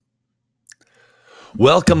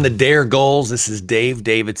Welcome to Dare Goals. This is Dave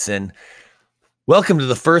Davidson. Welcome to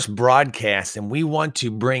the first broadcast, and we want to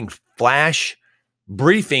bring flash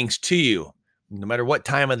briefings to you, no matter what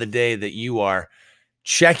time of the day that you are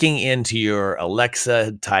checking into your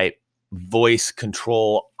Alexa type voice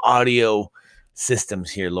control audio systems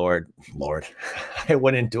here, Lord. I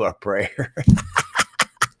went into a prayer.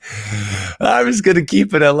 I was going to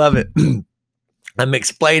keep it. I love it. I'm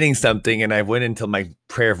explaining something and I went into my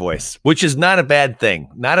prayer voice, which is not a bad thing,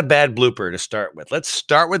 not a bad blooper to start with. Let's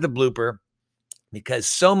start with the blooper because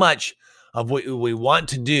so much of what we want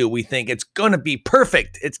to do, we think it's going to be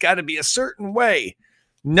perfect. It's got to be a certain way.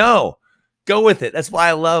 No, go with it. That's why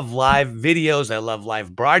I love live videos. I love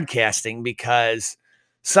live broadcasting because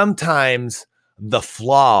sometimes the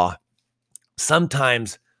flaw,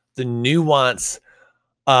 sometimes the nuance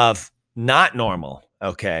of not normal,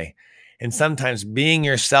 okay? And sometimes being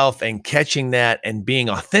yourself and catching that and being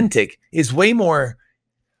authentic is way more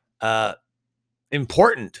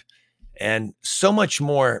important and so much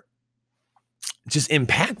more just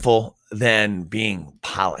impactful than being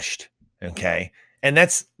polished, okay? And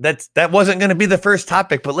that wasn't going to be the first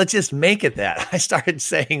topic, but let's just make it that. I started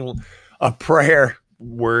saying a prayer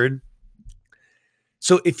word.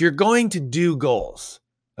 So if you're going to do goals,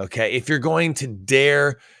 okay, if you're going to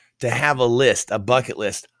dare to have a list, a bucket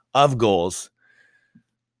list of goals,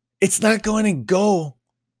 it's not going to go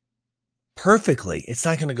perfectly. It's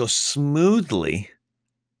not going to go smoothly.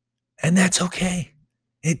 And that's okay.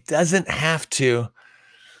 It doesn't have to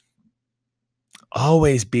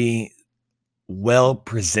always be well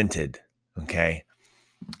presented. Okay.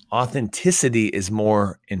 Authenticity is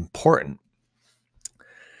more important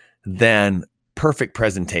than perfect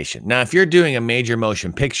presentation. Now, if you're doing a major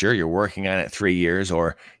motion picture, you're working on it 3 years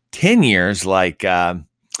or 10 years, like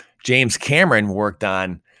James Cameron worked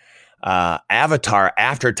on Avatar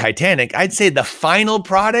after Titanic, I'd say the final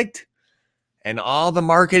product and all the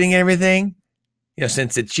marketing and everything,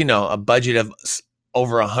 since it's, a budget of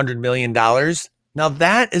over $100 million. Now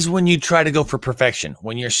that is when you try to go for perfection.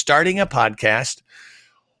 When you're starting a podcast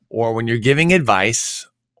or when you're giving advice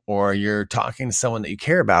or you're talking to someone that you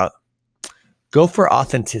care about, go for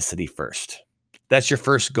authenticity first. That's your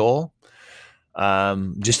first goal,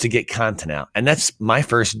 just to get content out. And that's my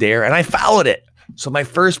first dare, and I followed it. So my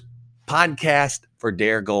first podcast for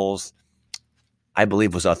Dare Goals, I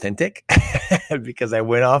believe, was authentic because I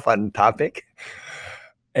went off on topic.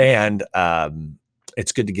 And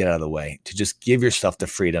it's good to get out of the way, to just give yourself the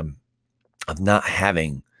freedom of not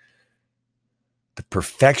having the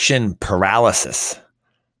perfection paralysis,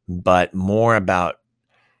 but more about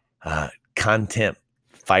content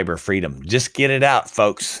fiber freedom. Just get it out,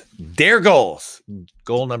 folks. Dare Goals.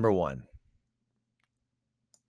 Goal number 1.